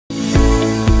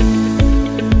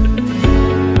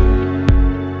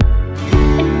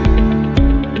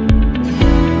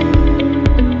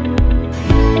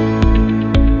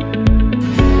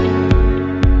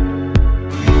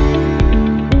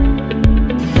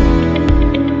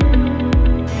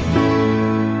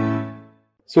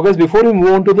So guys, before we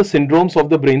move on to the syndromes of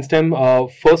the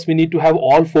brainstem, first we need to have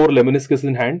all four lemniscus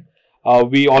in hand.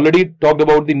 We already talked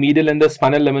about the medial and the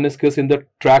spinal lemniscus in the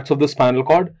tracts of the spinal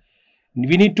cord.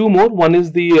 We need two more. One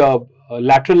is the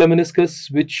lateral lemniscus,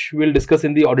 which we'll discuss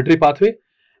in the auditory pathway.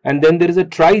 And then there is a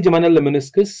trigeminal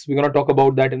lemniscus. We're going to talk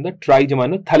about that in the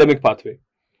trigeminal thalamic pathway.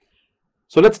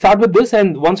 So let's start with this,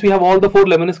 and once we have all the four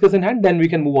lemniscus in hand, then we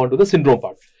can move on to the syndrome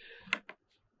part.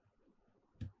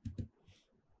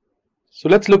 So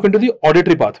let's look into the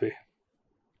auditory pathway.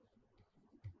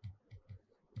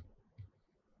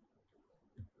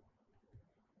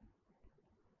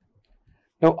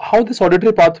 Now, how this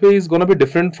auditory pathway is going to be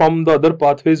different from the other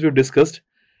pathways we've discussed?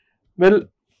 Well,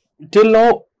 till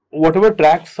now, whatever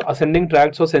tracts, ascending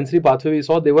tracts or sensory pathway we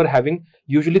saw, they were having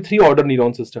usually three order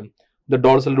neuron system. The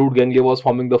dorsal root ganglia was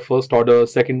forming the first order,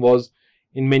 second was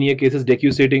in many cases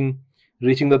decussating,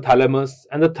 reaching the thalamus,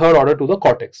 and the third order to the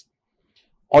cortex.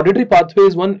 Auditory pathway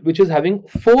is one which is having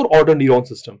four order neuron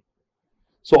system.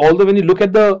 So although when you look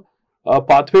at the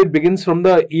pathway, it begins from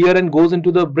the ear and goes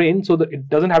into the brain, so that it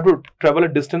doesn't have to travel a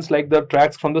distance like the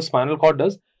tracts from the spinal cord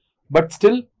does, but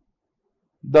still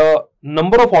the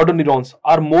number of order neurons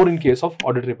are more in case of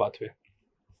auditory pathway.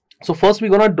 So first we're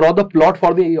going to draw the plot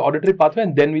for the auditory pathway,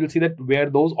 and then we'll see that where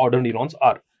those order neurons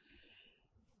are.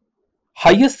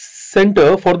 Highest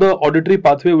center for the auditory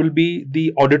pathway will be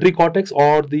the auditory cortex,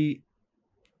 or the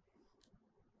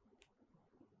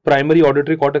primary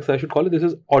auditory cortex, I should call it. This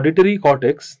is auditory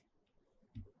cortex.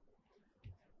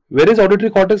 Where is auditory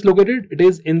cortex located? It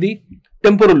is in the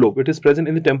temporal lobe. It is present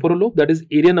in the temporal lobe. That is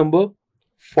area number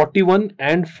 41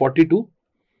 and 42.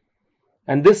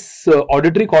 And this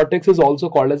auditory cortex is also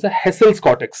called as the Hessel's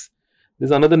cortex. There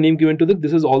is another name given to this.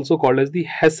 This is also called as the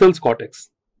Hessel's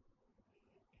cortex.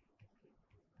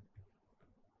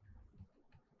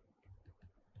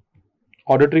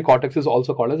 Auditory cortex is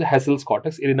also called as the Hessel's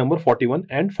cortex, area number 41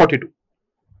 and 42.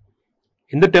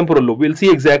 In the temporal lobe, we'll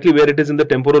see exactly where it is in the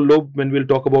temporal lobe when we'll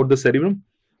talk about the cerebrum.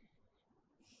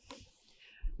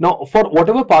 Now, for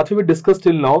whatever pathway we discussed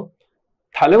till now,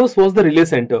 thalamus was the relay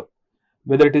center.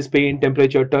 Whether it is pain,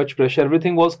 temperature, touch, pressure,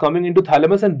 everything was coming into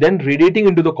thalamus and then radiating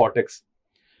into the cortex.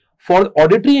 For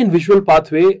auditory and visual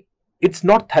pathway, it's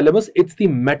not thalamus, it's the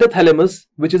metathalamus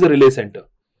which is a relay center.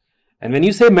 And when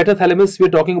you say metathalamus, we are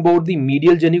talking about the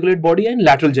medial geniculate body and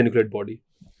lateral geniculate body.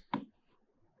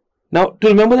 Now, to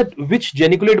remember that which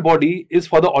geniculate body is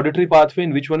for the auditory pathway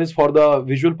and which one is for the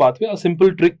visual pathway, a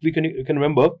simple trick you can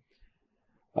remember.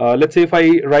 Let's say if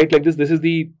I write like this, this is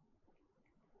the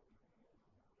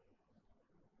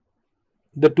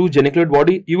two geniculate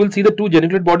body. You will see the two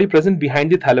geniculate body present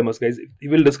behind the thalamus, guys. We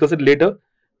will discuss it later.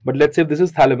 But let's say if this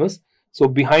is thalamus. So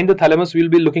behind the thalamus, we will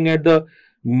be looking at the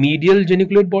medial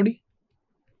geniculate body,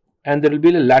 and there will be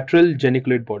a lateral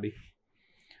geniculate body.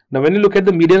 Now, when you look at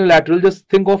the medial and lateral, just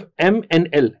think of M and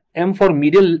L. M for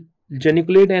medial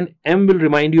geniculate and M will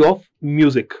remind you of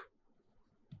music.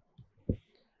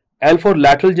 L for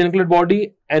lateral geniculate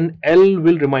body and L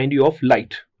will remind you of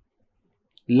light.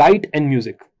 Light and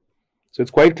music. So it's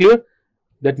quite clear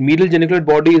that medial geniculate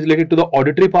body is related to the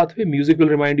auditory pathway. Music will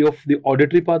remind you of the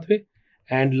auditory pathway,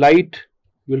 and light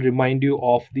will remind you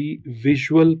of the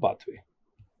visual pathway.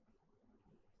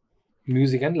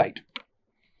 Music and light.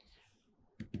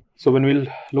 So when we'll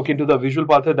look into the visual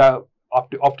pathway, the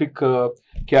optic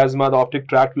chiasma, the optic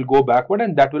tract will go backward,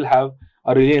 and that will have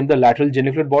a relay in the lateral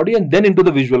geniculate body and then into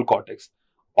the visual cortex.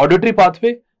 Auditory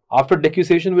pathway, after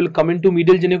decussation, will come into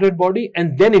medial geniculate body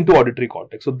and then into auditory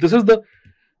cortex. So this is the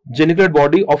geniculate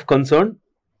body of concern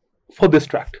for this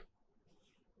tract.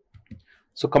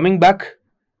 So coming back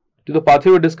to the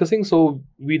pathway we're discussing, so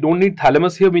we don't need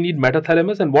thalamus here, we need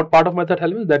metathalamus. And what part of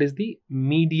metathalamus? That is the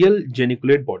medial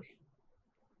geniculate body.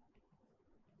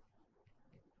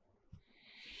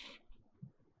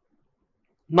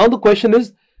 Now the question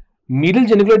is, medial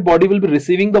geniculate body will be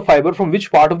receiving the fiber from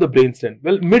which part of the brainstem?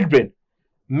 Well, midbrain.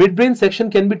 Midbrain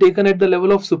section can be taken at the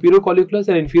level of superior colliculus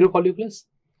and inferior colliculus.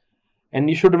 And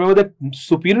you should remember that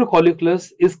superior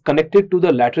colliculus is connected to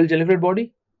the lateral geniculate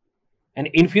body and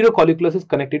inferior colliculus is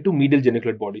connected to medial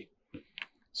geniculate body.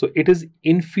 So it is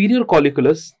inferior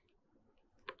colliculus.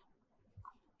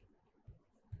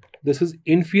 This is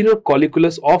inferior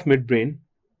colliculus of midbrain.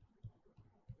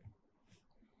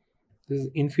 This is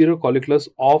inferior colliculus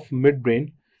of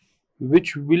midbrain,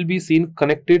 which will be seen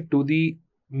connected to the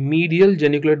medial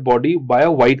geniculate body by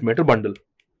a white matter bundle.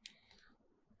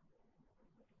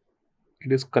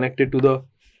 It is connected to the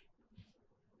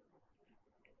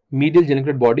medial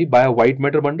geniculate body by a white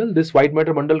matter bundle. This white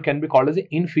matter bundle can be called as the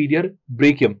inferior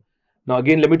brachium. Now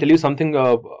again, let me tell you something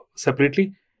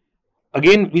separately.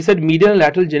 Again, we said medial and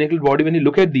lateral geniculate body. When you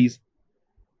look at these,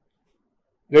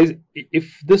 Guys,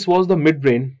 if this was the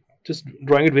midbrain, just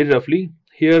drawing it very roughly,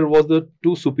 here was the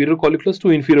two superior colliculus,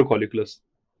 two inferior colliculus.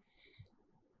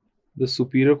 The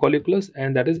superior colliculus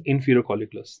and that is inferior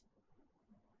colliculus.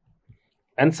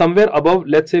 And somewhere above,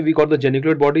 let's say we got the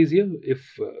geniculate bodies here.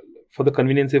 If for the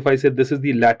convenience, if I say this is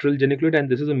the lateral geniculate and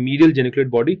this is a medial geniculate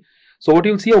body. So what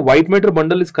you'll see, a white matter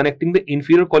bundle is connecting the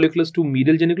inferior colliculus to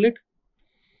medial geniculate,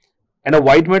 and a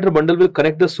white matter bundle will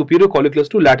connect the superior colliculus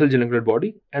to lateral geniculate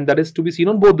body, and that is to be seen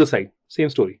on both the sides. Same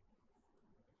story.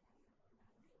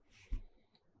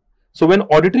 So when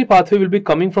auditory pathway will be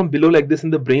coming from below like this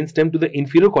in the brainstem to the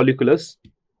inferior colliculus,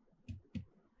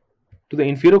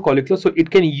 so it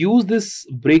can use this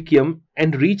brachium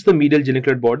and reach the medial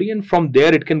geniculate body, and from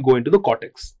there it can go into the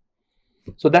cortex.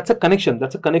 So that's a connection,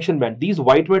 band. These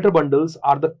white matter bundles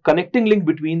are the connecting link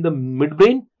between the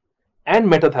midbrain and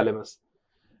metathalamus.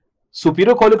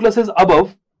 Superior colliculus is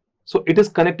above, so it is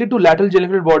connected to lateral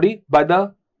geniculate body by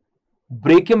the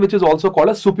brachium, which is also called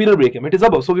a superior brachium. It is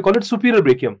above, so we call it superior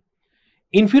brachium.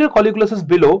 Inferior colliculus is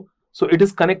below, so it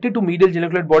is connected to medial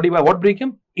geniculate body by what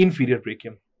brachium? Inferior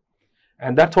brachium.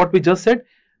 And that's what we just said,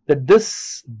 that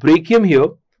this brachium here,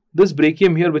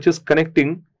 which is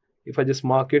connecting, if I just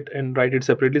mark it and write it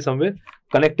separately somewhere,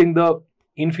 connecting the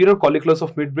inferior colliculus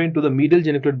of midbrain to the medial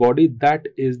geniculate body, that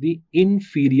is the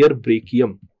inferior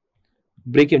brachium.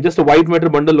 Just a white matter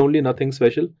bundle only, nothing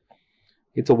special.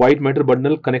 It's a white matter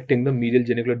bundle connecting the medial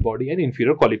geniculate body and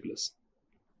inferior colliculus.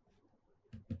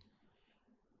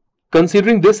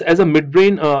 Considering this as a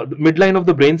midbrain, midline of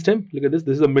the brainstem, look at this.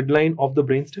 This is a midline of the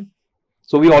brainstem.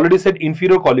 So we already said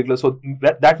inferior colliculus. So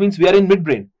that means we are in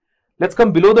midbrain. Let's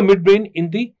come below the midbrain in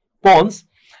the pons,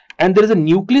 and there is a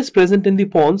nucleus present in the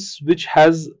pons which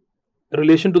has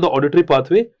relation to the auditory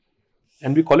pathway,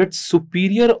 and we call it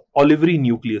superior olivary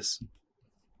nucleus.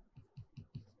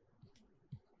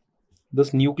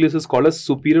 This nucleus is called as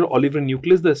superior olivary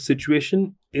nucleus. The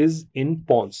situation is in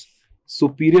pons.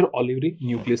 Superior olivary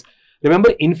nucleus.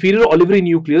 Remember, inferior olivary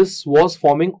nucleus was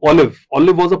forming olive.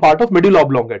 Olive was a part of medulla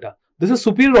oblongata. This is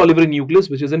superior olivary nucleus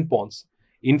which is in pons.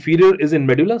 Inferior is in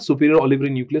medulla, superior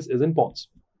olivary nucleus is in pons.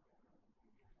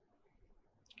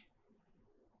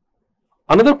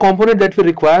 Another component that we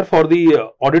require for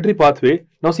the auditory pathway.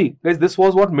 Now see guys, this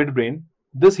was what? Midbrain.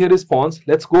 This here is pons.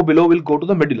 Let's go below, we'll go to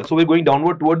the medulla. So we're going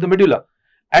downward toward the medulla.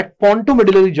 At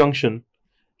pontomedullary junction,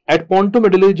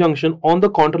 on the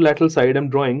contralateral side, I'm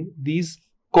drawing these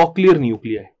cochlear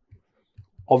nuclei.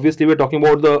 Obviously, we're talking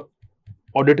about the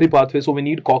auditory pathway, so we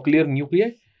need cochlear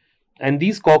nuclei, and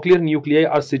these cochlear nuclei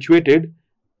are situated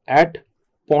at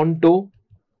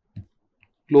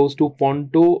close to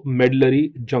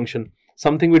pontomedullary junction.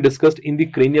 Something we discussed in the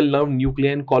cranial nerve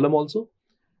nucleus column also.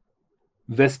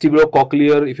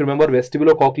 Vestibulocochlear, if you remember,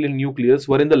 vestibulocochlear nucleus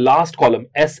were in the last column,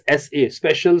 SSA,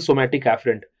 special somatic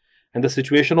afferent, and the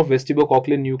situation of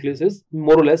vestibulocochlear nucleus is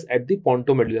more or less at the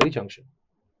pontomedullary junction.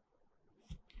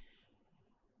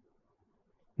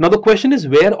 Now the question is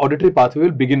where auditory pathway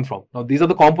will begin from. Now these are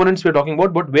the components we're talking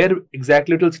about, but where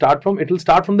exactly it will start from? It will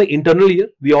start from the internal ear.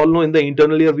 We all know in the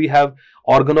internal ear we have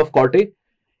organ of Corte,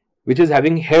 which is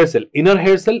having hair cell, inner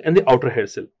hair cell and the outer hair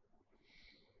cell.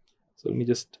 So let me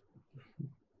just,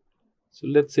 so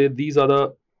let's say these are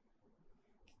the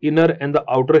inner and the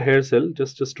outer hair cell,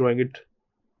 just drawing it.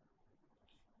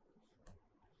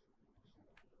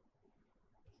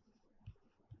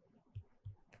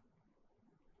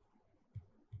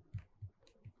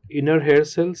 Inner hair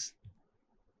cells,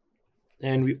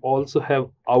 and we also have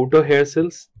outer hair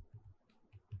cells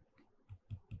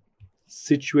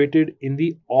situated in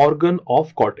the organ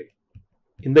of Corte,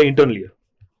 in the internal ear.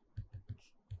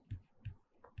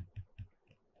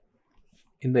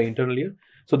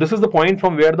 So this is the point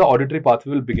from where the auditory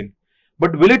pathway will begin.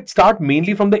 But will it start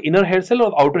mainly from the inner hair cell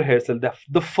or outer hair cell?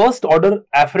 The first order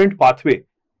afferent pathway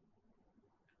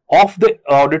of the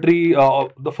auditory,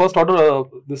 the first order,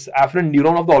 this afferent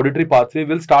neuron of the auditory pathway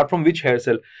will start from which hair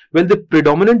cell? Well, they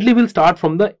predominantly will start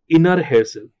from the inner hair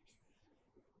cell.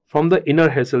 From the inner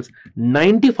hair cells,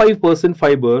 95%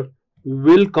 fiber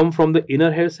will come from the inner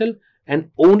hair cell,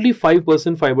 and only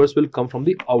 5% fibers will come from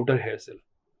the outer hair cell.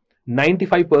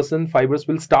 95% fibers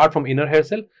will start from inner hair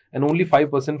cell, and only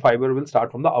 5% fiber will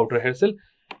start from the outer hair cell.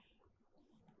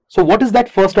 So what is that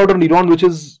first order neuron which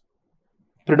is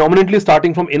predominantly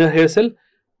starting from inner hair cell?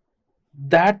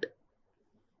 That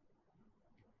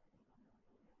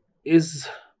is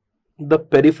the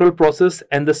peripheral process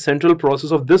and the central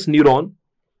process of this neuron,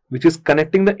 which is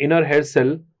connecting the inner hair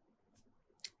cell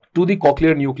to the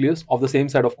cochlear nucleus of the same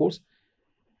side, of course.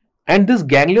 And this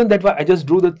ganglion that I just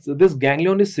drew, this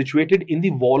ganglion is situated in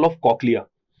the wall of cochlea.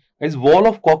 Guys, wall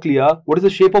of cochlea, what is the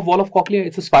shape of wall of cochlea?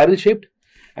 It's a spiral shaped.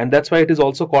 and that's why it is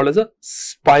also called as a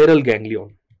spiral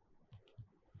ganglion.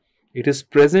 It is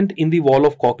present in the wall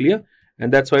of cochlea,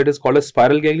 and that's why it is called a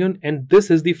spiral ganglion, and this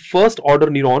is the first order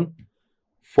neuron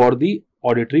for the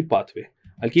auditory pathway.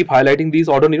 I'll keep highlighting these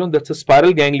order neurons. That's a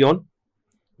spiral ganglion,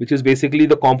 which is basically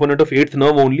the component of 8th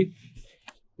nerve only,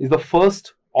 is the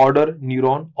first order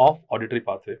neuron of auditory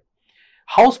pathway.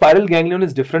 How spiral ganglion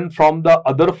is different from the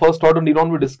other first order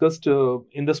neuron we discussed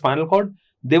in the spinal cord?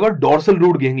 They were dorsal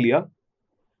root ganglia.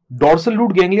 Dorsal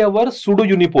root ganglia were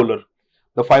pseudo-unipolar.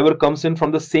 The fiber comes in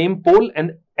from the same pole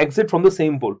and exit from the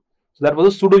same pole. So that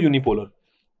was a pseudo-unipolar.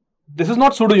 This is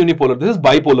not pseudo-unipolar. This is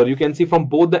bipolar. You can see from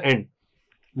both the end.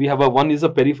 We have one is a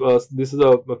this is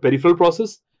a peripheral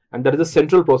process, and that is a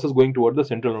central process going toward the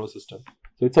central nervous system.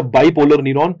 So it's a bipolar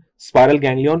neuron, spiral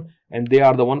ganglion, and they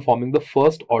are the one forming the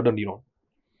first order neuron.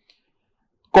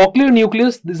 Cochlear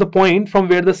nucleus is the point from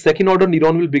where the second order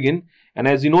neuron will begin, and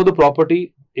as you know the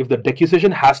property, if the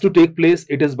decussation has to take place,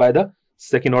 it is by the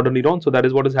second order neuron. So that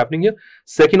is what is happening here.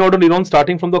 Second order neuron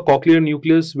starting from the cochlear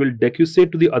nucleus will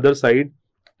decussate to the other side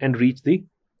and reach the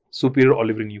superior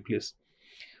olivary nucleus.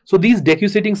 So these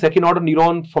decussating second order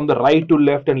neuron from the right to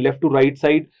left and left to right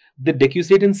side, they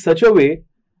decussate in such a way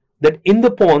that in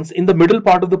the pons, in the middle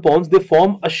part of the pons, they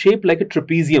form a shape like a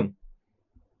trapezium,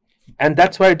 and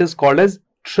that's why it is called as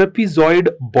trapezoid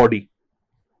body.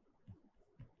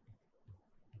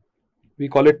 We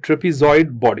call it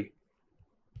trapezoid body.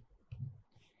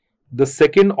 The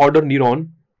second order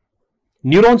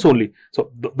neurons only.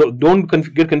 So don't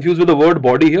get confused with the word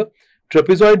body here.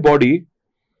 Trapezoid body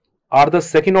are the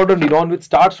second order neuron which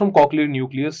starts from cochlear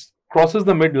nucleus, crosses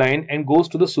the midline and goes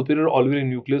to the superior olivary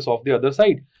nucleus of the other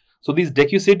side. So these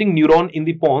decussating neuron in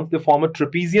the pons, they form a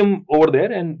trapezium over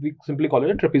there, and we simply call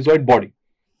it a trapezoid body.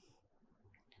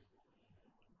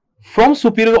 From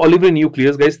superior olivary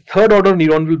nucleus, guys, third order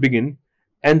neuron will begin,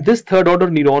 and this third order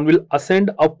neuron will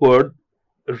ascend upward,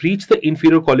 reach the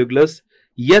inferior colliculus.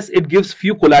 Yes, it gives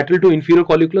few collateral to inferior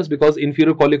colliculus because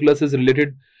inferior colliculus is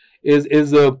related,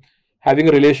 having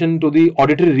a relation to the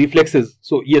auditory reflexes.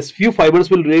 So yes, few fibers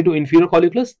will relate to inferior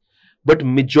colliculus, but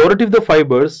majority of the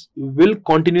fibers will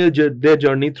continue their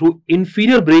journey through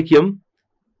inferior brachium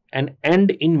and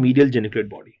end in medial geniculate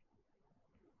body.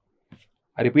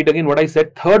 I repeat again what I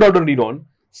said. Third order neuron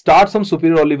starts from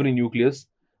superior olivary nucleus,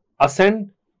 ascend,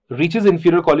 reaches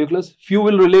inferior colliculus. Few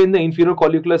will relay in the inferior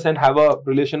colliculus and have a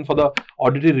relation for the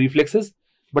auditory reflexes,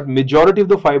 but majority of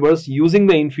the fibers using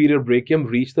the inferior brachium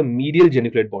reach the medial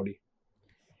geniculate body.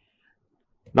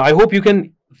 Now I hope you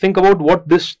can think about what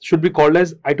this should be called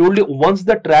as. I told you, once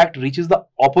the tract reaches the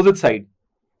opposite side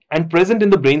and present in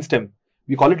the brainstem,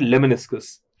 we call it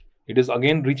lemniscus. It is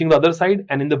again reaching the other side,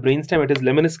 and in the brainstem it is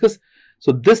lemniscus.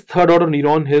 So this third order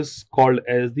neuron is called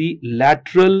as the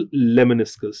lateral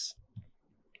lemniscus.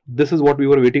 This is what we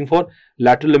were waiting for.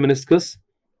 Lateral lemniscus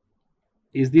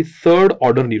is the third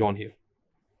order neuron here.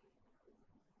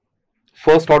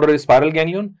 First order is spiral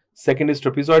ganglion, second is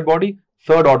trapezoid body,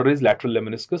 third order is lateral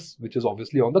lemniscus, which is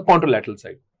obviously on the contralateral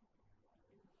side.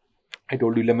 I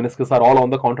told you lemniscus are all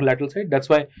on the contralateral side. That's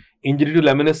why injury to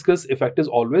lemniscus effect is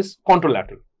always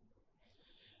contralateral.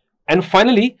 And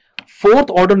finally, fourth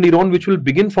order neuron, which will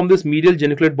begin from this medial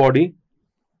geniculate body,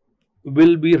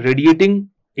 will be radiating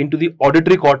into the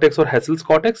auditory cortex or Hessel's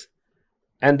cortex,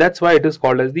 and that's why it is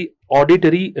called as the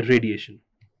auditory radiation.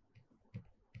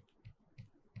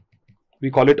 We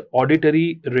call it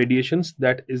auditory radiations.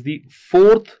 That is the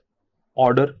fourth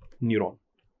order neuron.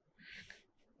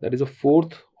 That is a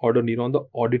fourth order neuron, the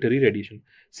auditory radiation.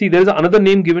 See, there is another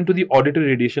name given to the auditory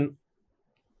radiation,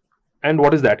 and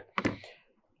what is that?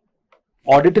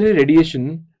 Auditory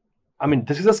radiation, I mean,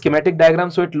 this is a schematic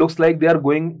diagram, so it looks like they are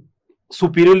going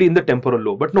superiorly in the temporal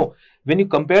lobe. But no, when you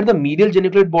compare the medial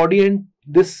geniculate body and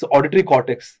this auditory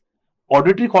cortex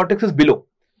is below.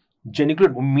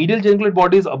 Medial geniculate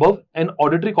body is above and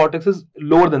auditory cortex is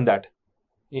lower than that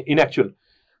in actual.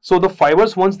 So the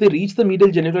fibers, once they reach the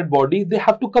medial geniculate body, they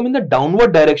have to come in the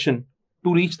downward direction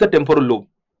to reach the temporal lobe.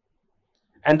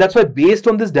 And that's why based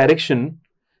on this direction,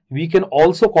 we can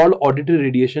also call auditory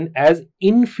radiation as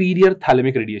inferior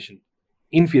thalamic radiation.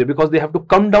 Inferior, because they have to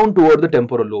come down toward the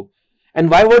temporal lobe. And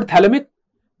why word thalamic?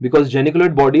 Because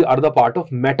geniculate body are the part of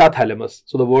metathalamus.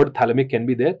 So the word thalamic can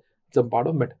be there. It's a part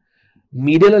of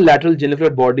medial and lateral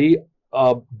geniculate body,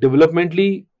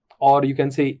 developmentally, or you can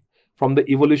say from the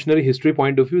evolutionary history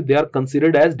point of view, they are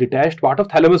considered as detached part of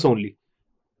thalamus only.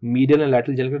 Medial and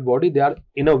lateral geniculate body, they are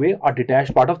in a way a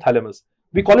detached part of thalamus.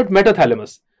 We call it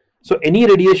metathalamus. So any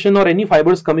radiation or any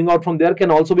fibers coming out from there can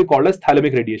also be called as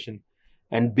thalamic radiation.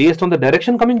 And based on the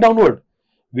direction coming downward,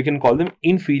 we can call them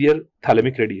inferior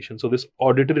thalamic radiation. So this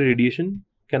auditory radiation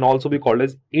can also be called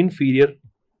as inferior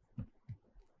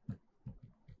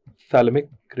thalamic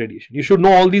radiation. You should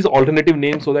know all these alternative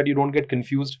names so that you don't get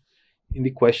confused in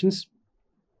the questions.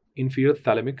 Inferior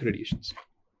thalamic radiations.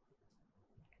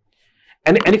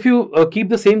 And if you keep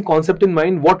the same concept in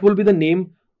mind, what will be the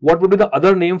name, what would be the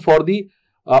other name for the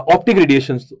optic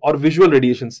radiations or visual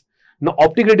radiations? Now,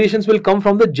 optic radiations will come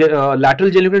from the lateral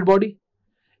geniculate body.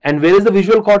 And where is the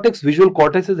visual cortex? Visual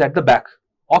cortex is at the back,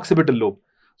 occipital lobe.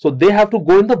 So they have to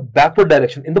go in the backward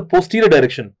direction, in the posterior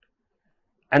direction.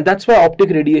 And that's why optic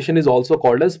radiation is also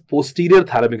called as posterior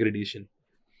thalamic radiation.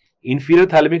 Inferior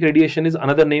thalamic radiation is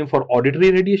another name for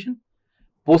auditory radiation.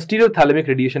 Posterior thalamic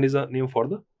radiation is a name for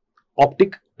the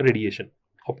optic radiation.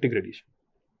 Optic radiation.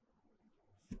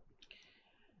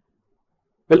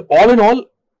 Well, all in all,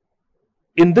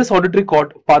 in this auditory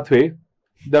pathway,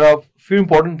 there are few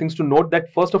important things to note.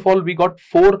 That first of all, we got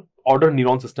 4-order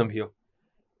neuron system here: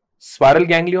 spiral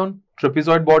ganglion,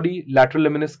 trapezoid body, lateral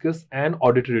lemniscus, and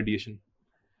auditory radiation.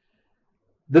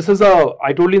 This is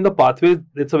I told you in the pathway,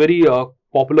 it's a very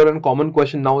popular and common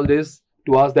question nowadays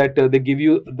to ask that they give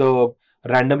you the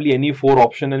randomly any 4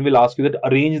 option and will ask you that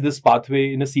arrange this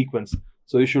pathway in a sequence.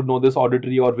 So you should know this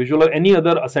auditory or visual or any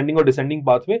other ascending or descending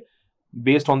pathway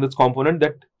based on this component,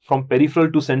 that from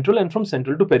peripheral to central and from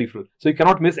central to peripheral. So you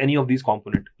cannot miss any of these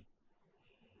components.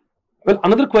 Well,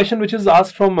 another question which is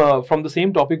asked from the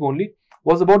same topic only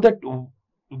was about that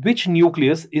which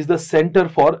nucleus is the center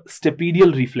for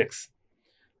stapedial reflex?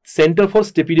 Center for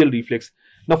stapedial reflex.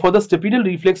 Now, for the stapedial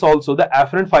reflex also, the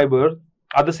afferent fiber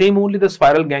are the same, only the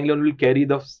spiral ganglion will carry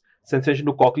the sensation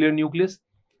to cochlear nucleus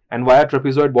and via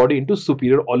trapezoid body into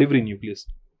superior olivary nucleus.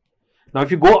 Now,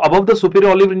 if you go above the superior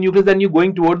olivary nucleus, then you're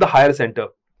going toward the higher center.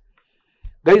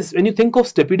 Guys, when you think of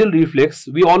stapedial reflex,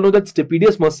 we all know that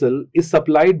stapedius muscle is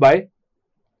supplied by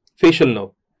facial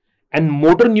nerve, and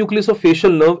motor nucleus of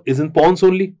facial nerve is in pons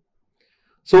only.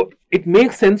 So it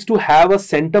makes sense to have a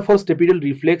center for stapedial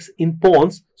reflex in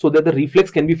pons so that the reflex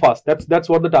can be fast. That's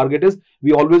what the target is.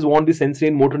 We always want the sensory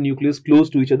and motor nucleus close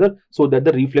to each other so that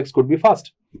the reflex could be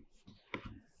fast.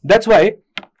 That's why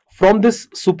from this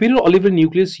superior olivary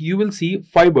nucleus, you will see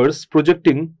fibers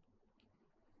projecting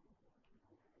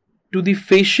to the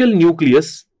facial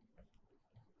nucleus,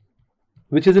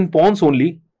 which is in pons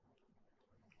only.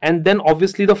 And then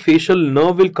obviously the facial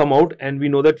nerve will come out, and we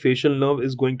know that facial nerve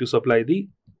is going to supply the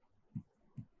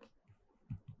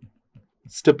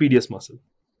stapedius muscle.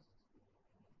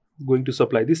 Going to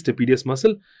supply the stapedius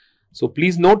muscle. So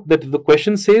please note that if the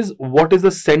question says what is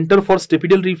the center for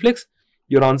stapedial reflex,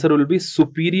 your answer will be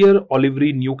superior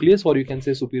olivary nucleus, or you can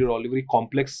say superior olivary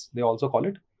complex, they also call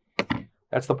it.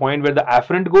 That's the point where the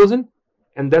afferent goes in,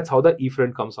 and that's how the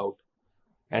efferent comes out.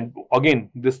 And again,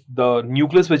 the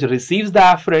nucleus which receives the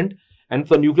afferent and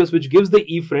the nucleus which gives the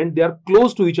efferent, they are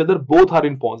close to each other, both are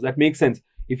in pons. That makes sense.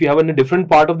 If you have in a different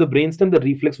part of the brainstem, the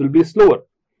reflex will be slower.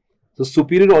 So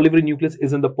superior olivary nucleus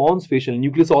is in the pons, facial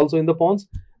nucleus also in the pons,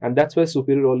 and that's why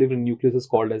superior olivary nucleus is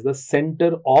called as the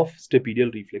center of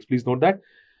stapedial reflex. Please note that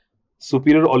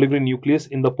superior olivary nucleus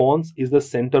in the pons is the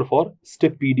center for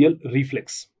stapedial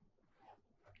reflex.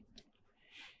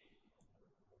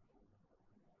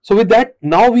 So with that,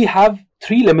 now we have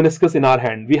 3 lemniscus in our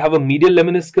hand. We have a medial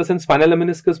lemniscus and spinal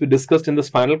lemniscus we discussed in the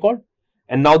spinal cord,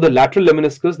 and now the lateral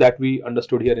lemniscus that we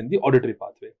understood here in the auditory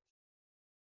pathway.